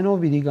մեծ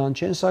ցայնով պիտի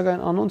գանչեն,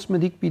 սակայն անոնց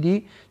մդիկ պիտի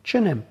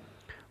չնեմ,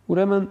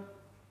 ուրեմն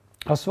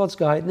Աստված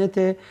կհայտնե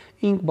թե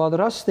ինք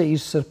պատրաստ է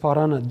իր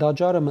սրբարանը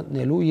դաջարը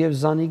մտնելու եւ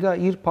զանիգա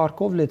իր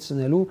парքով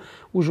լեցնելու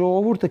ու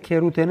ժողովուրդը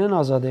քերուտենեն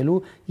ազատելու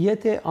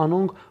եթե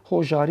անոնք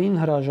հոժարին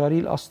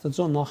հրաժարիլ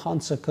Աստծո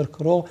նախանցը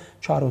կրկրող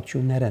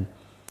չարություններ են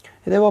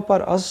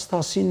հետեւաբար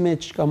աստասին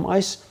մեջ կամ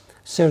այս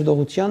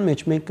սերդողության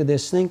մեջ մենք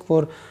կտեսնենք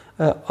որ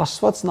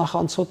Աստված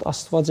նախանցոտ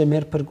Աստված է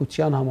մեր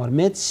փրկության համար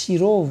մեծ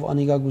սիրով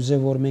անիգա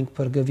գուզե որ մենք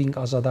փրկվինք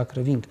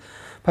ազատագրվինք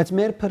բայց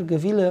մեր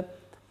փրկվիլը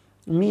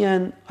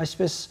միայն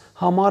այսպես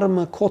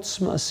համարը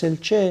կոծը ասել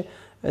չէ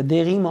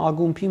դերիմը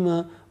ագումբիմը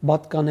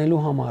պատկանելու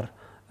համար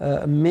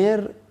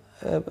մեր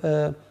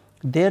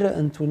դերը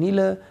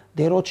ընդունիլը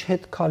դերոջ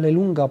հետ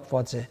քալելուն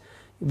կապված է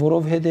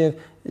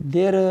որովհետև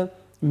դերը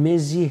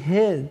մեզի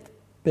հետ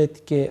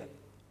պետք է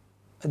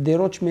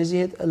դերոջ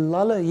մեզի հետ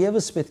լալը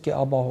եւս պետք է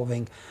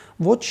ապահովենք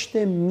ոչ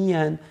թե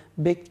միայն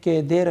պետք է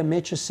դերը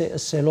մեջս է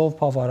ասելով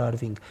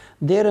բավարարվինք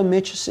դերը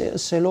մեջս է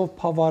ասելով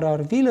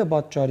բավարարվիլը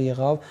պատճառ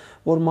եղավ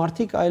որ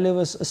մարդիկ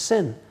այլևս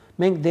ասեն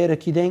մենք դերը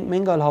գիտենք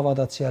մենք ալ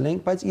հավատացյալ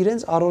ենք բայց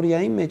իրենց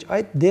առօրյայի մեջ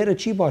այդ դերը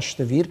չի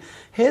ճաշտվիր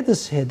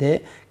հետս հետ է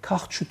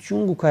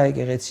քաղցություն ու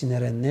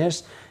եկեղեցիներեն ներս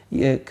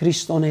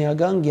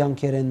քրիստոնեական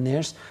կյանքերեն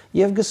ներս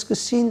եւ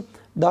գսկսին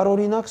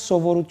դարօրինակ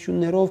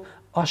սովորություններով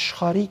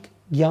աշխարհիկ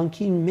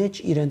կյանքի մեջ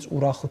իրենց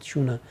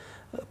ուրախությունը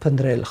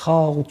փնդրել,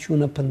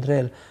 խաղաղությունը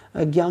փնդրել,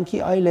 կյանքի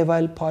այլ եւ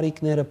այլ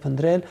բարիկները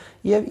փնդրել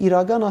եւ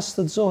իրական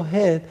Աստծո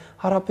հետ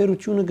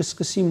հարաբերությունը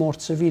կսկսի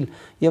մորցվել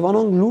եւ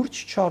անոնք լուրջ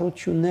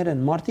չարություններ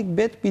են մարդիկ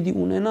պետք պիտի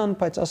ունենան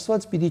բայց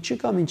Աստված պիտի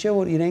չկա մինչեւ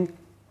որ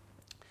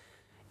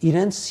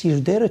իրենց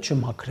սիրտերը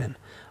չմաքրեն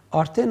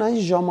արդեն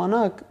այս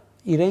ժամանակ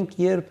իրենք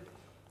երբ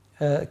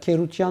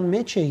քերության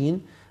մեջ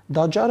էին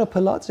դաջարը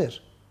փլած էր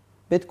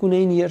պետք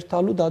ունեին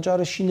երթալու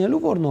դաջարը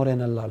շինելու որ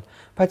նորեն լալ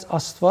բայց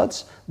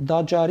Աստված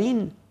դաջարին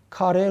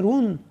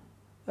քարերուն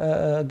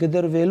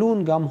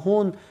գդրվելուն կամ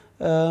հոն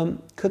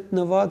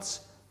գտնված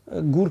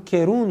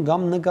գուրքերուն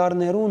կամ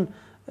նկարներուն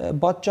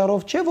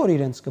պատճառով չէ որ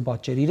իրենց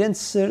կպատճեր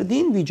իրենց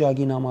սրդին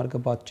վիճակին համար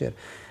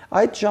կպատճեր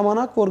այդ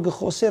ժամանակ որ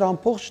գխոսեր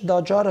ամբողջ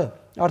դաջարը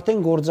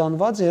արդեն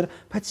գործանված էր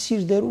բայց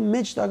սիրտերու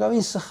մեջ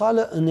դակավին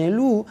սխալը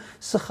ընելու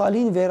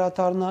սխալին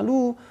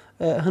վերադառնալու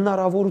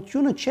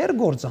հնարավորությունը չէր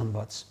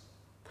գործանված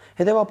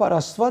հետևաբար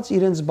Աստված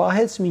իրենց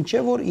բահեց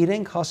մինչև որ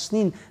իրենք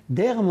հասնին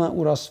դեղը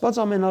ուր Աստված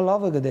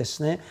ամենալավը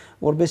կտեսնե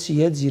որբեսի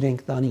ետ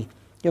իրենք տանի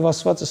եւ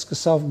Աստված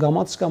սկսավ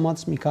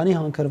գամած մի քանի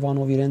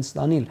հանքրվանով իրենց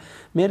տանել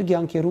մեր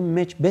կյանքերում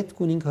մեջ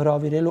պետք ունենք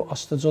հրավիրելու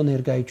Աստծո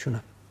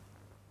ներկայությունը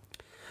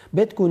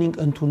Պետք ունենք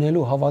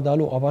ընդունելու,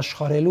 հավատալու,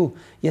 ապաշխարելու,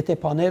 եթե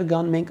բաներ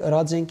կան, մենք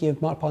ըրած ենք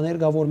եւ բաներ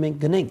կա, որ մենք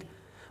գնենք,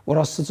 որ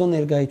Աստծո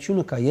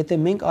ներկայությունը կա։ Եթե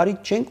մենք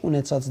արիք չենք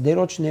ունեցած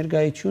Տերոջ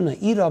ներկայությունը,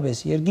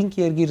 իրապես երկինք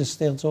երկիրը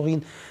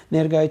ստեղծողին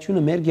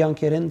ներկայությունը մեր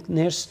կյանքերեն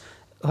ներս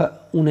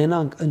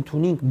ունենանք,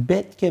 ընդունենք,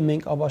 պետք է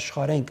մենք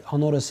ապաշխարենք,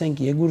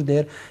 անորսենք Եգուր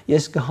Տեր,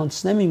 ես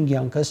կհանցնեմ իմ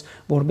կյանքս,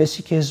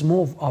 որբեսի քեզ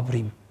մով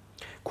ապրիմ։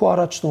 Քո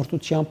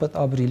առաջնորդությամբ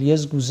ապրիլ,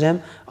 ես գուզեմ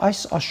այս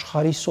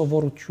աշխարհի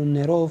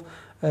սովորություններով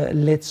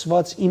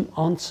լեցված իմ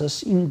անձս,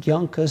 իմ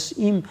կյանքս,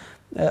 իմ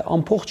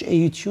ամբողջ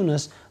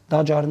էությունս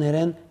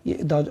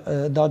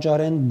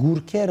դաջարեն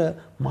գուրքերը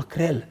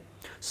մաքրել,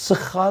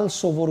 սխալ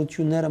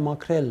սովորությունները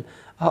մաքրել,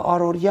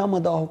 առօրյա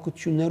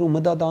մտահոգություններու,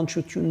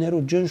 մտադանչություններու,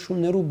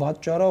 ջնշումներու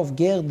պատճառով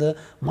գեղդը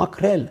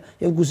մաքրել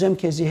եւ գուզեմ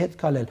քեզի հետ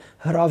կալել,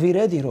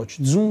 հրավիրե Տիրոջ,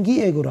 ձունգի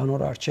Եգուր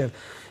անոր արչեւ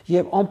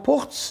եւ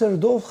ամբողջ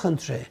սրտով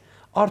խնդրե,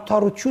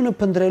 արդարությունը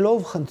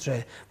փնտրելով խնդրե,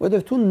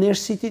 որովհետև դու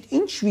ներսիտիդ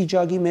ինչ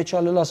վիճակի մեջ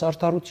ալելաս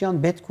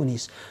արդարության պետք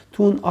ունիս,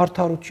 դու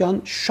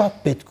արդարության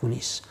շատ պետք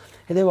ունիս։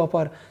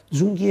 Հետևաբար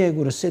ձունգի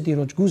Եգուրը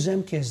Տիրոջ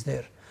գուզեմ քեզ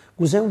դեր,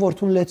 գուզեմ որ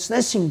դու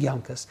լեցնես իմ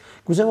կյանքս,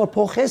 գուզեմ որ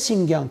փոխես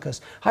իմ կյանքս,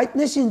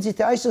 հայտնես ինձ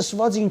թե այս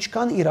ասվածը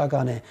ինչքան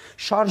իրական է,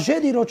 շարժե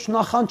Տիրոջ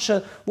նախանձը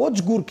ոչ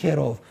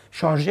գուրքերով,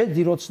 շարժե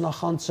Տիրոջ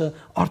նախանձը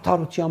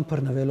արդարության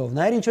բռնվելով։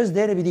 Նայր ինչպես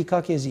Տերը պիտի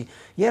կա քեզի,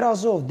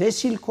 երազով,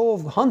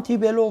 դեսիլքով,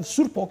 հանդիպելով,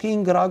 Սուրբ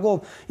Հոգին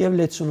գրագով եւ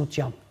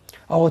լեցունությամբ։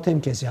 Աղոթեմ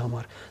քեզի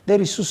համար։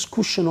 Տեր Հիսուս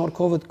քու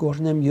շնորհքով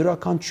գորնեմ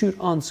յուրաքանչյուր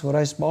անձ, որ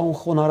այս բան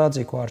խոնարհած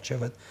է քո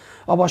առջևդ,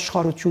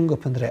 ապաշխարություն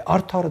կփնտրե,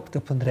 արդարդ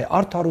կփնտրե,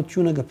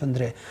 արդարությունը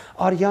կփնտրե,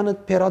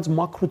 արյանդ բերած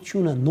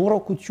մաքրությունը,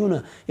 նորոգությունը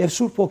եւ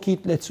Սուրբ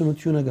Հոգիդ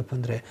լեցունությունը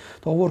կփնտրե։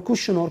 Թող որ քու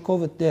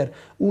շնորհքով Տեր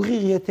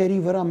ուղիղ եթերի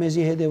վրա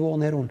մեզի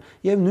հետևողներուն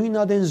եւ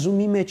նույնադեն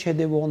զումի մեջ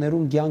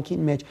հետևողներուն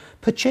կյանքին մեջ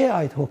փչե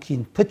այդ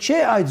հոգին, փչե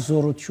այդ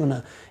զորությունը,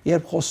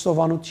 երբ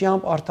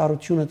խոստովանությամբ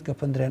արդարությունը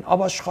կփնտրեն,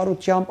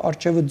 ապաշխարությամբ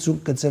արժևը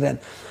ձուկ կծրեն,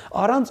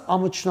 առանց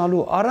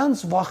ամճնալու,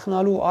 առանց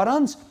վախնալու,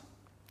 առանց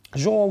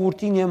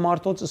ժողովրդին եւ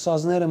մարդոց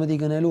ըսածները մտի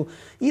գնելու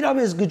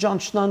իրավես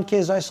գճանչնան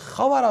քեզ այս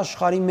խավար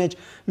աշխարհի մեջ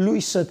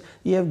լույսդ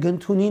եւ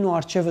գնթունին ու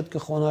արչեվդ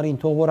կխոնարին,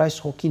 թող որ այս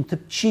հոգին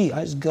թփչի,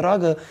 այս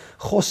գրագը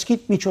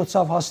խոսքիդ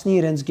միջոցով հասնի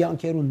իրենց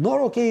կյանքերուն,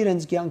 նորոգե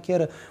իրենց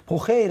կյանքերը,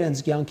 փոխե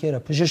իրենց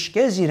կյանքերը,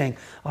 բժշկես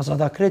իրենք,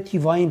 ազատագրե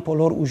թիվային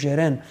բոլոր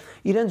ուժերեն,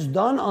 իրենց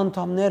դան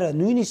անդամները,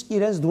 նույնիսկ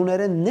իրենց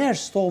դուներեն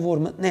ներս թող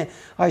որ մտնե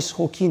այս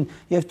հոգին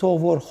եւ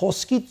թող որ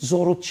խոսքիդ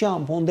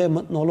զորությամբ հոնդե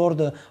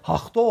մտնոլորտը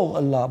հաղթող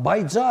ըլլա,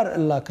 բայձար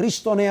ըլլա,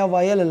 քրիստոնեա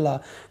վայել ըլլա,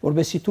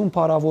 որբեսի դու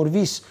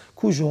փարավորվիս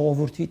քու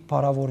ժողովրդիդ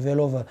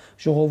փարավորվելովը,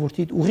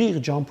 ժողովրդիդ ուղիղ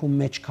ջամփում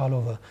մեջ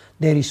քալովը,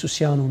 Տեր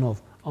Հիսուսի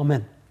անունով,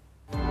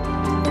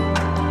 ամեն։